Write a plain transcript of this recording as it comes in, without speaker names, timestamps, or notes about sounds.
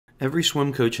Every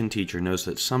swim coach and teacher knows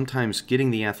that sometimes getting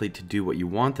the athlete to do what you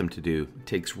want them to do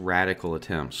takes radical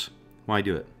attempts. Why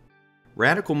do it?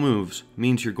 Radical moves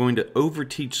means you're going to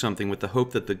overteach something with the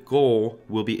hope that the goal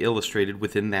will be illustrated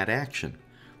within that action.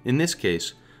 In this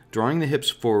case, drawing the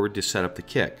hips forward to set up the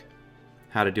kick.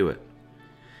 How to do it?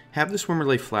 Have the swimmer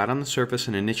lay flat on the surface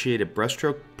and initiate a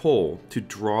breaststroke pull to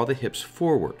draw the hips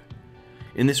forward.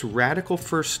 In this radical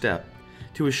first step,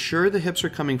 to assure the hips are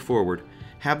coming forward,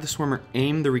 have the swimmer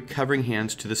aim the recovering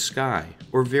hands to the sky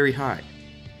or very high.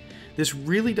 This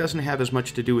really doesn't have as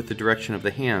much to do with the direction of the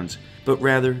hands, but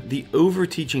rather the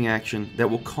overteaching action that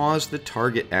will cause the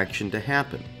target action to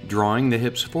happen, drawing the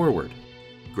hips forward.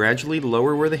 Gradually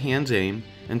lower where the hands aim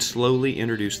and slowly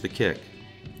introduce the kick.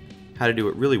 How to do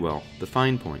it really well, the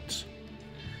fine points.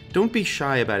 Don't be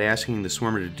shy about asking the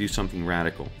swimmer to do something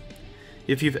radical.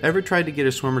 If you've ever tried to get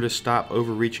a swimmer to stop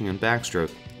overreaching on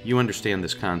backstroke, you understand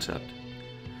this concept.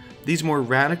 These more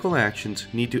radical actions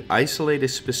need to isolate a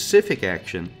specific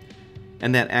action,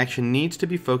 and that action needs to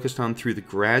be focused on through the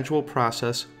gradual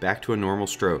process back to a normal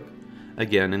stroke.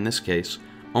 Again, in this case,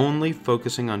 only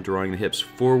focusing on drawing the hips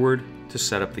forward to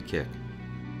set up the kick.